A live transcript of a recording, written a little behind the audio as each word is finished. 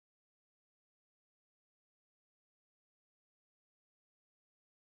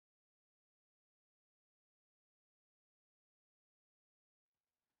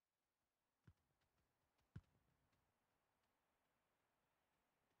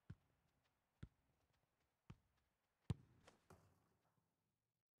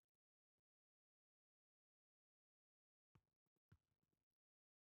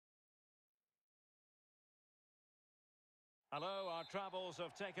Hello, our travels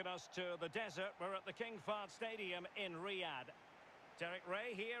have taken us to the desert. We're at the King Fahd Stadium in Riyadh. Derek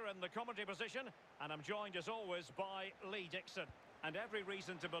Ray here in the commentary position, and I'm joined as always by Lee Dixon. And every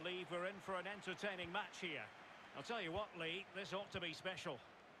reason to believe we're in for an entertaining match here. I'll tell you what, Lee, this ought to be special.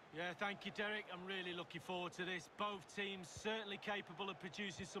 Yeah, thank you, Derek. I'm really looking forward to this. Both teams certainly capable of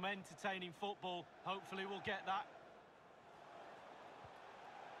producing some entertaining football. Hopefully we'll get that.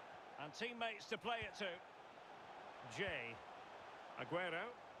 And teammates to play it to. Jay. Aguero.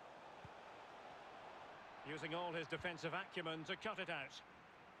 Using all his defensive acumen to cut it out.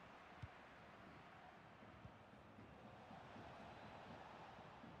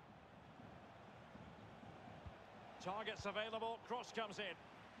 Targets available, cross comes in.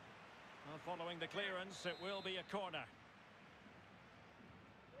 And following the clearance, it will be a corner.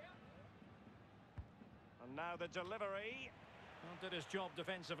 And now the delivery. Well, did his job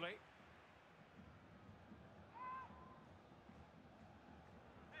defensively.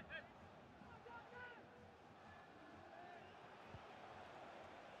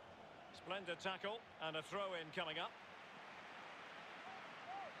 Splendid tackle and a throw-in coming up.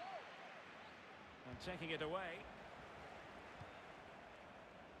 And taking it away.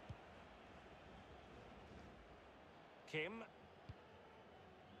 Kim.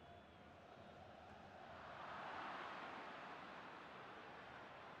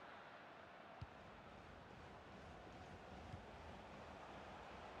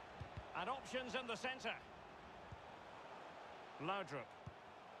 And options in the centre. Laudrup.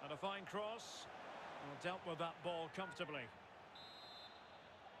 And a fine cross. Well, dealt with that ball comfortably.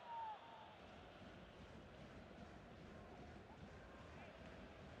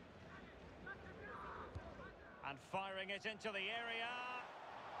 And firing it into the area.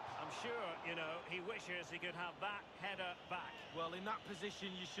 I'm sure, you know, he wishes he could have that header back. Well, in that position,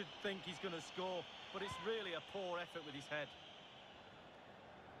 you should think he's going to score, but it's really a poor effort with his head.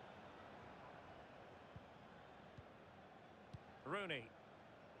 Rooney.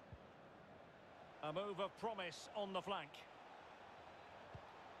 A move of promise on the flank.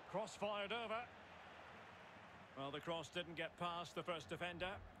 Cross fired over. Well, the cross didn't get past the first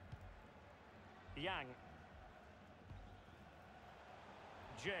defender. Yang.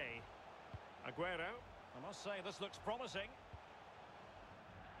 Jay. Aguero. I must say, this looks promising.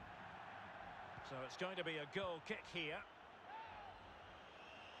 So it's going to be a goal kick here.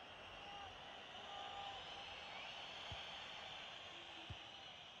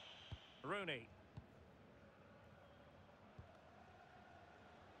 Rooney.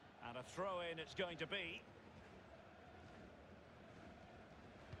 And a throw-in it's going to be.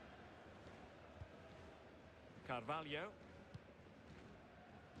 Carvalho.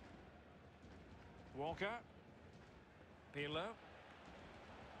 Walker. Pirlo.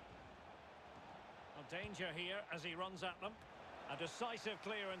 A danger here as he runs at them. A decisive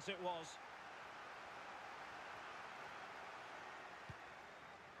clearance it was.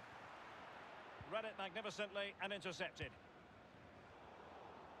 Read it magnificently and intercepted.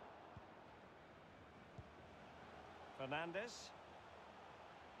 Fernandes.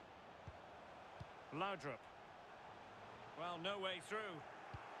 Laudrup. Well, no way through.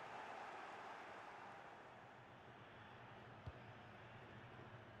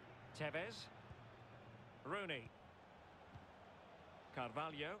 Tevez. Rooney.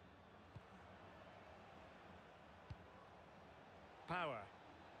 Carvalho. Power.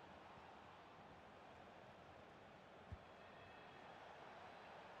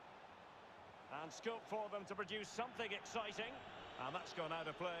 And scope for them to produce something exciting. And that's gone out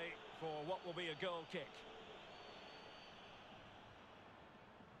of play for what will be a goal kick.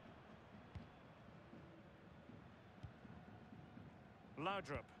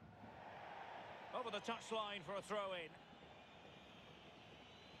 Laudrup. Over the touchline for a throw-in.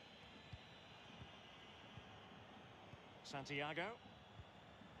 Santiago.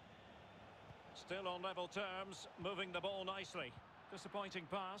 Still on level terms, moving the ball nicely. Disappointing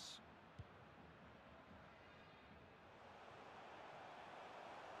pass.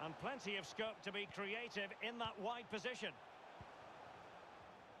 And plenty of scope to be creative in that wide position.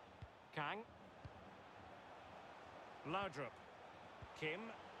 Kang. Laudrup. Kim.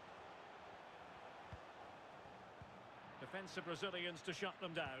 Defensive Brazilians to shut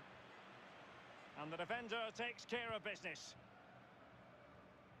them down. And the defender takes care of business.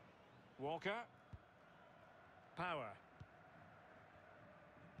 Walker. Power.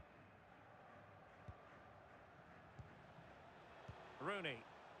 Rooney.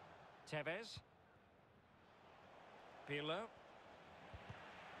 Tevez. Pirlo.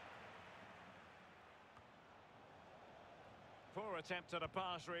 Poor attempt at a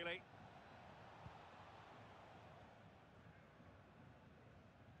pass, really.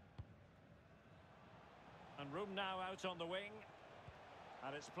 room now out on the wing.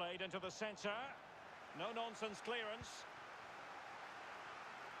 And it's played into the centre. No-nonsense clearance.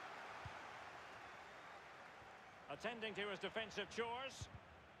 Attending to his defensive chores.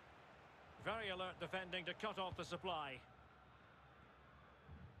 Very alert defending to cut off the supply.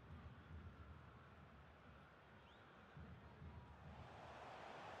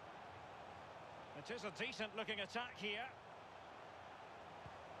 It is a decent-looking attack here.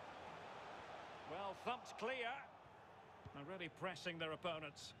 Well, thumped clear. And really pressing their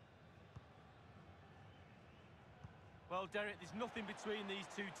opponents. Well, Derek, there's nothing between these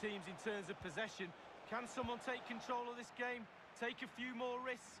two teams in terms of possession. Can someone take control of this game? Take a few more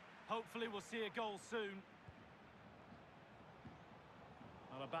risks? Hopefully we'll see a goal soon.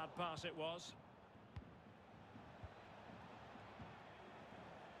 Not a bad pass it was.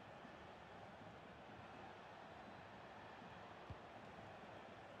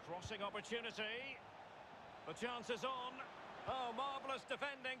 Crossing opportunity. The chance is on. Oh, marvellous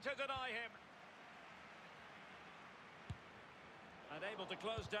defending to deny him. And able to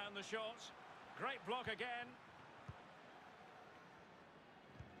close down the shot. Great block again.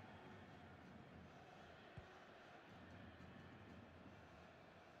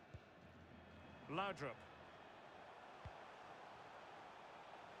 Laudrup.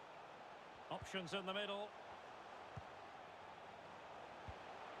 Options in the middle.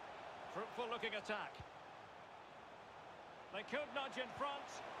 Fruitful looking attack. They could nudge in front.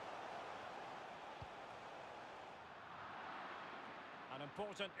 An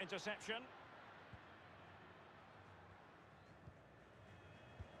important interception.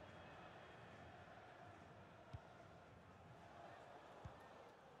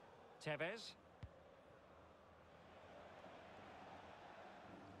 Tevez.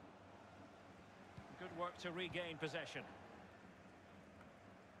 Good work to regain possession.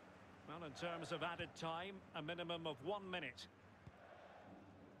 Well, in terms of added time, a minimum of 1 minute.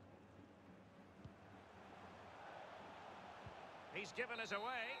 He's given us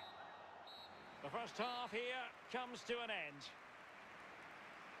away. The first half here comes to an end.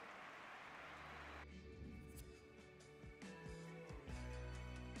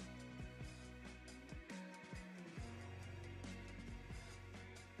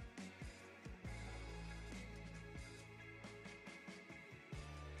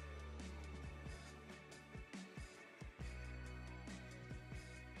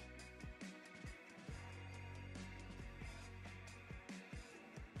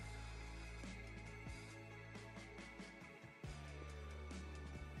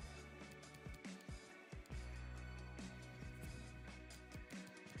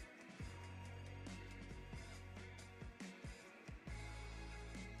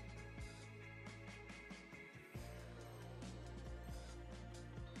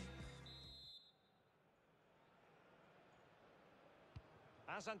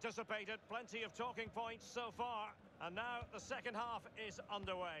 As anticipated, plenty of talking points so far. And now the second half is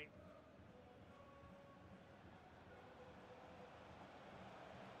underway.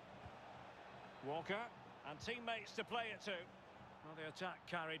 Walker and teammates to play it to. Well, the attack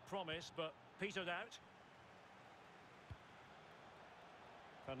carried promise, but petered out.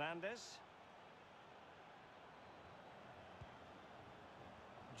 Fernandes.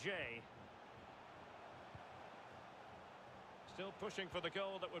 Jay. Still pushing for the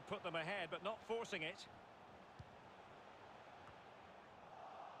goal that would put them ahead, but not forcing it.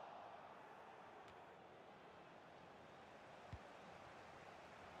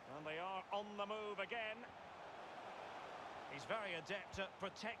 And they are on the move again. He's very adept at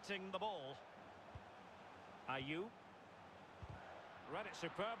protecting the ball. Ayew. Read it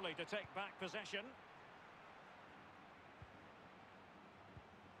superbly to take back possession.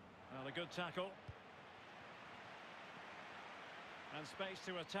 Well, a good tackle. And space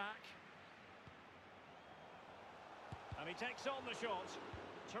to attack. And he takes on the shot.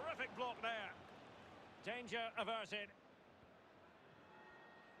 Terrific block there. Danger averted.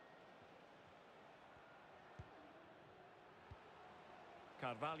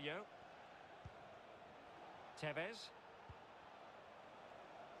 Carvalho. Tevez.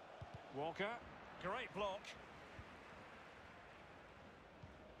 Walker. Great block.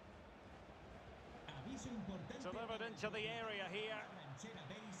 Delivered into the area here.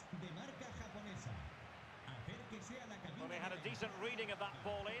 Well, they had a decent reading of that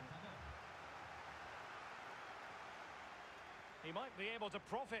ball in. He might be able to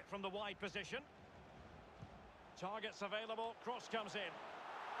profit from the wide position. Targets available, cross comes in.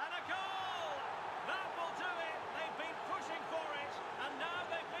 And a goal! That will do it! They've been pushing for it, and now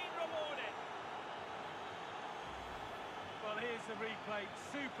they've been rewarded. Well, here's the replay.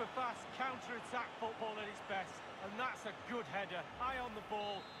 Super fast counter-attack football at its best. And that's a good header. Eye on the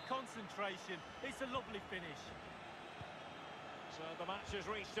ball, concentration. It's a lovely finish. So the match has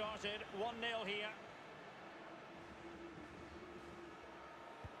restarted. 1-0 here.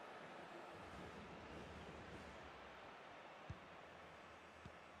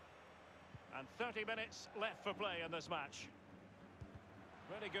 And 30 minutes left for play in this match.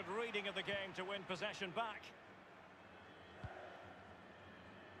 Really good reading of the game to win possession back.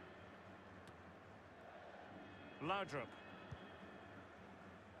 Laudrup.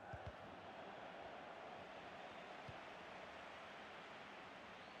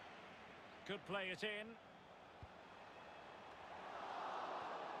 Could play it in.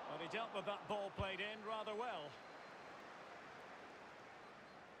 Well, he dealt with that ball played in rather well.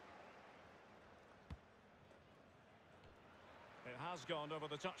 It has gone over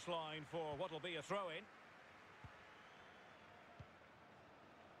the touchline for what will be a throw-in.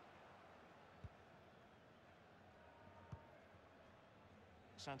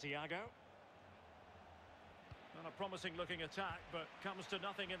 Santiago. Not a promising looking attack, but comes to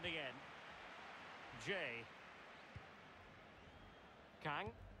nothing in the end. Jay.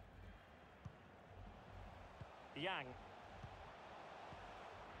 Kang. Yang.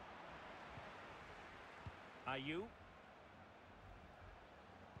 Ayu.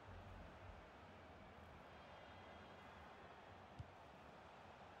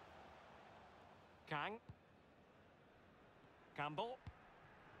 Kang. Campbell.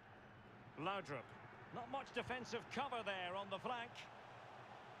 Laudrup. Not much defensive cover there on the flank.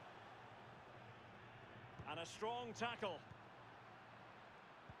 And a strong tackle.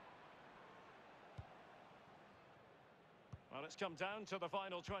 Well, it's come down to the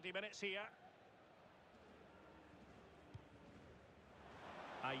final 20 minutes here.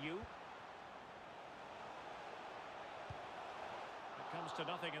 Ayu. It comes to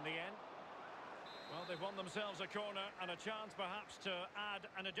nothing in the end. Well, they've won themselves a corner and a chance perhaps to add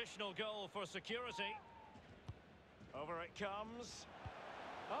an additional goal for security. Over it comes.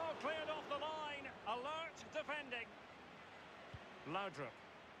 Oh, cleared off the line. Alert defending. Laudrup.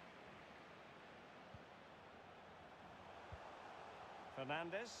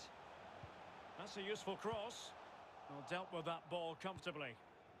 Fernandes. That's a useful cross. Well, dealt with that ball comfortably.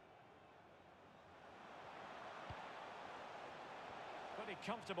 Pretty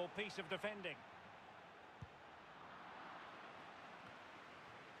comfortable piece of defending.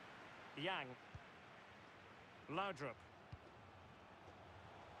 Yang. Laudrup.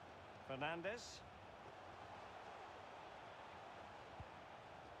 Fernandes.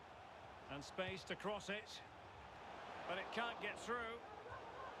 And space to cross it. But it can't get through.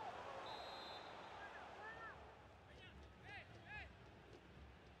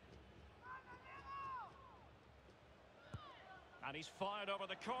 And he's fired over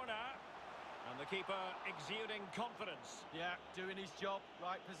the corner. And the keeper exuding confidence. Yeah, doing his job.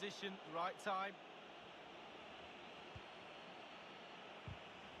 Right position, right time.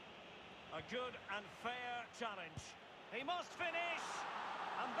 A good and fair challenge. He must finish.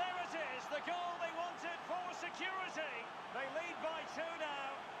 And there it is, the goal they wanted for security. They lead by 2 now.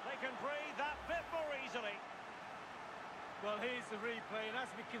 They can breathe that bit more easily. Well, here's the replay, and as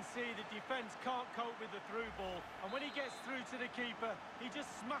we can see, the defence can't cope with the through ball. And when he gets through to the keeper, he just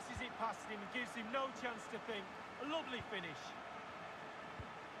smashes it past him and gives him no chance to think. A lovely finish.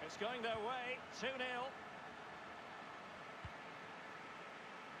 It's going their way, 2-0.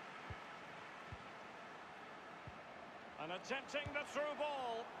 And attempting the through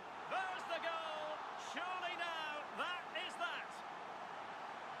ball. There's the goal. Surely now, that is that.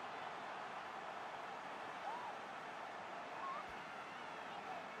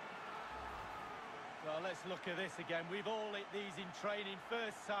 Well, let's look at this again. We've all hit these in training.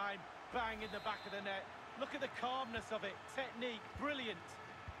 First time, bang in the back of the net. Look at the calmness of it. Technique, brilliant.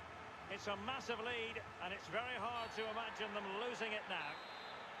 It's a massive lead, and it's very hard to imagine them losing it now.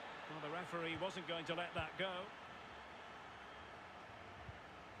 Well, the referee wasn't going to let that go.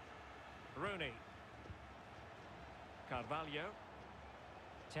 Rooney. Carvalho.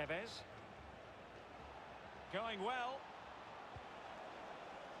 Tevez. Going well.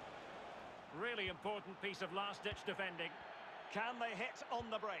 Really important piece of last-ditch defending. Can they hit on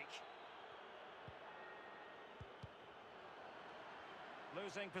the break?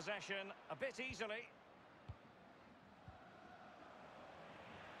 Losing possession a bit easily.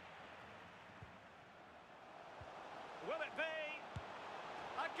 Will it be?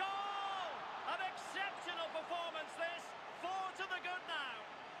 A goal! An exceptional performance this. 4 to the good now.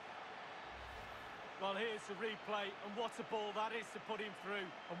 Well, here's the replay, and what a ball that is to put him through.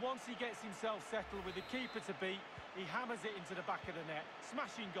 And once he gets himself settled with the keeper to beat, he hammers it into the back of the net.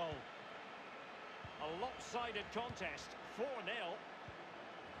 Smashing goal. A lopsided contest, 4-0.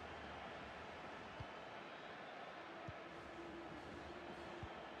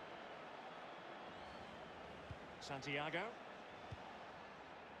 Santiago.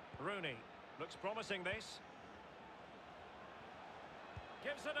 Rooney. Looks promising, this.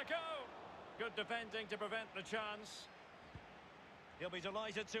 Gives it a go. Good defending to prevent the chance. He'll be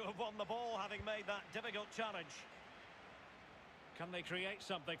delighted to have won the ball, having made that difficult challenge. Can they create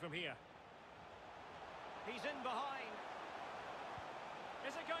something from here? He's in behind.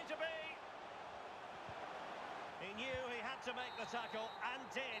 Is it going to be? He knew he had to make the tackle, and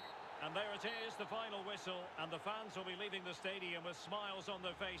did. And there it is, the final whistle, and the fans will be leaving the stadium with smiles on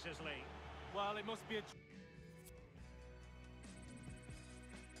their faces, Lee. Well, it must be a